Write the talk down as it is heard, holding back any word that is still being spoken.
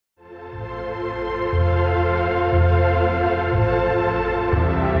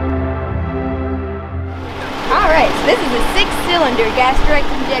a 6-cylinder gas direct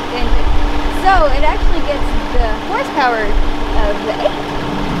inject engine. So it actually gets the horsepower of the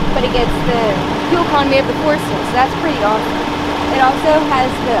 8, but it gets the fuel economy of the 4 still, so that's pretty awesome. It also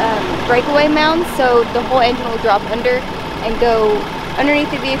has the breakaway mounds, so the whole engine will drop under and go underneath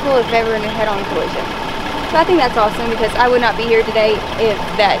the vehicle if ever in a head-on collision. So I think that's awesome because I would not be here today if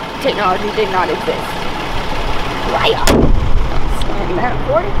that technology did not exist. Right. Stand that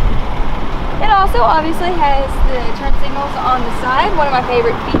for it. It also obviously has the turn signals on the side, one of my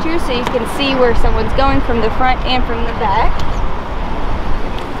favorite features, so you can see where someone's going from the front and from the back.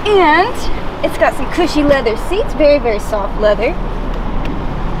 And it's got some cushy leather seats, very, very soft leather.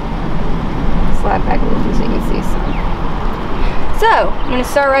 Slide back a little so you can see some. So, I'm going to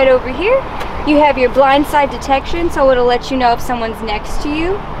start right over here. You have your blind side detection, so it'll let you know if someone's next to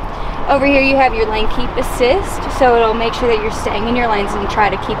you. Over here you have your lane keep assist, so it'll make sure that you're staying in your lanes and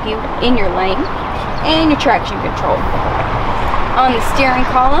try to keep you in your lane. And your traction control. On the steering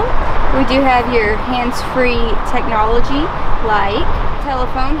column, we do have your hands-free technology, like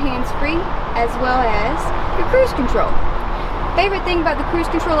telephone hands-free, as well as your cruise control. Favorite thing about the cruise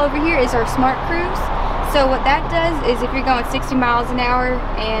control over here is our smart cruise. So what that does is if you're going 60 miles an hour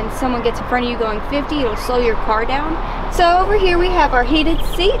and someone gets in front of you going 50, it'll slow your car down. So over here we have our heated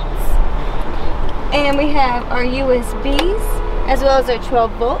seats, and we have our USBs as well as our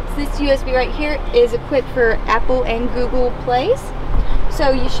 12 volts. This USB right here is equipped for Apple and Google Plays.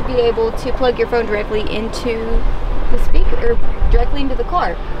 So you should be able to plug your phone directly into the speaker, or directly into the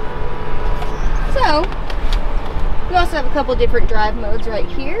car. So we also have a couple different drive modes right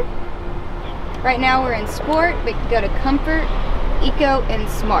here. Right now we're in Sport, but you can go to Comfort, Eco, and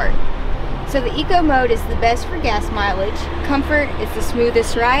Smart. So the Eco mode is the best for gas mileage, Comfort is the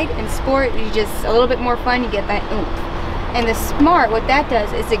smoothest ride, and Sport is just a little bit more fun, you get that oomph. And the Smart, what that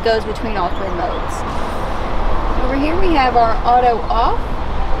does is it goes between all 3 modes. Over here we have our auto off.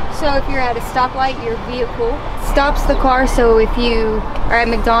 So if you're at a stoplight, your vehicle stops the car, so if you are at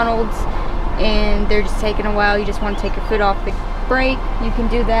McDonald's and they're just taking a while, you just want to take your foot off the brake, you can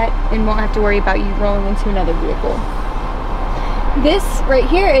do that and won't have to worry about you rolling into another vehicle. This right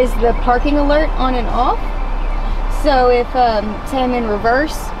here is the parking alert on and off. So if say I'm in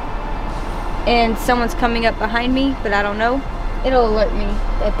reverse and someone's coming up behind me but I don't know, it'll alert me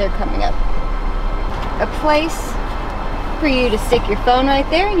that they're coming up. A place for you to stick your phone right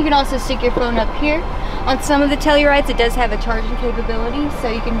there, and you can also stick your phone up here. On some of the Tellurides it does have a charging capability, so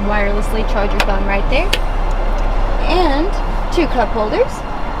you can wirelessly charge your phone right there. And 2 cup holders.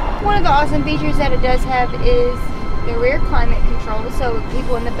 One of the awesome features that it does have is the rear climate control, so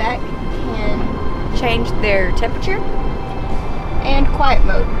people in the back can change their temperature. And quiet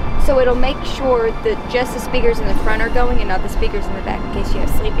mode, so it'll make sure that just the speakers in the front are going and not the speakers in the back in case you have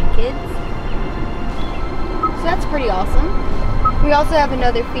sleeping kids. So that's pretty awesome. We also have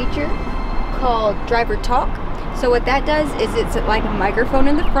another feature called driver talk. So what that does is it's like a microphone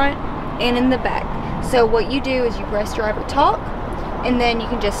in the front and in the back. So what you do is you press driver talk, and then you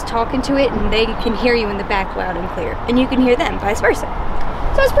can just talk into it and they can hear you in the back loud and clear. And you can hear them, vice versa.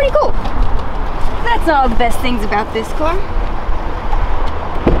 So it's pretty cool. That's all the best things about this car.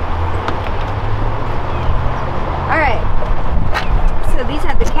 Alright, so these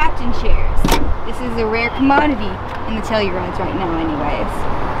are the captain chairs. This is a rare commodity in the Tellurides right now anyways.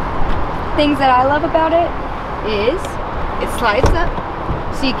 Things that I love about it is it slides up,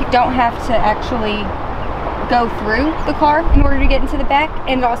 so you don't have to actually go through the car in order to get into the back,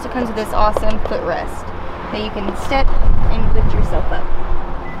 and it also comes with this awesome footrest that you can step and lift yourself up.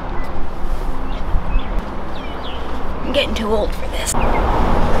 I'm getting too old for this.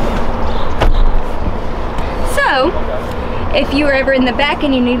 So, if you were ever in the back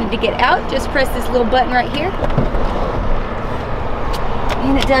and you needed to get out, just press this little button right here.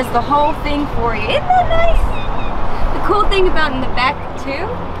 And it does the whole thing for you. Isn't that nice? The cool thing about in the back too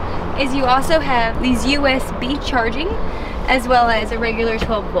is you also have these USB charging as well as a regular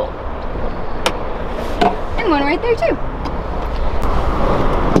 12 volt. And one right there too.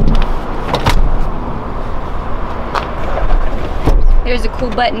 There's a cool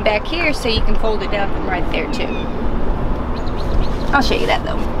button back here so you can fold it down from right there too. I'll show you that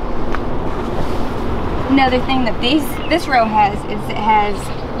though. Another thing that this row has is it has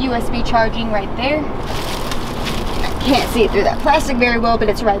USB charging right there. Can't see it through that plastic very well, but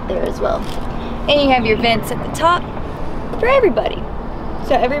it's right there as well. And you have your vents at the top for everybody.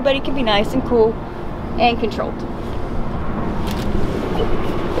 So everybody can be nice and cool and controlled.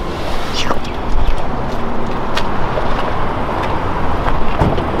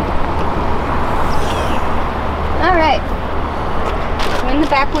 Alright. So in the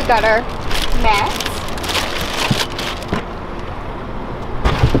back we got our mats.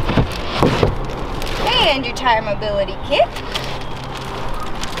 tire mobility kit.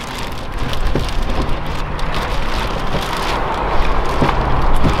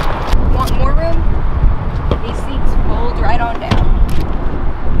 Want more room? These seats fold right on down.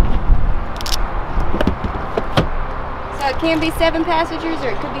 So it can be 7 passengers or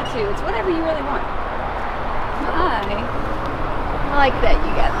it could be 2. It's whatever you really want. I like that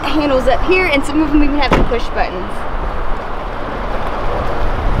you got handles up here, and some of them even have the push buttons.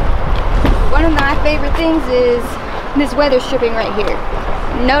 One of my favorite things is this weather stripping right here.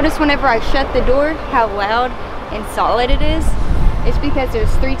 Notice whenever I shut the door how loud and solid it is. It's because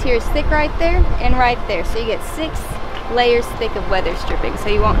there's 3 tiers thick right there and right there. So you get 6 layers thick of weather stripping, so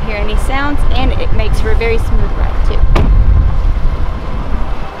you won't hear any sounds, and it makes for a very smooth ride too.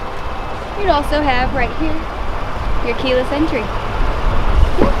 You'd also have right here your keyless entry.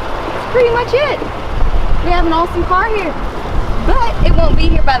 That's pretty much it. We have an awesome car here, but it won't be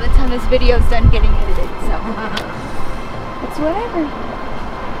here by the time this video is done getting edited, so it's whatever.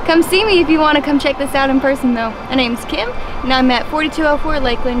 Come see me if you want to come check this out in person though. My name's Kim, and I'm at 4204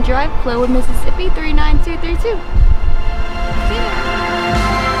 Lakeland Drive, Flowood, Mississippi 39232.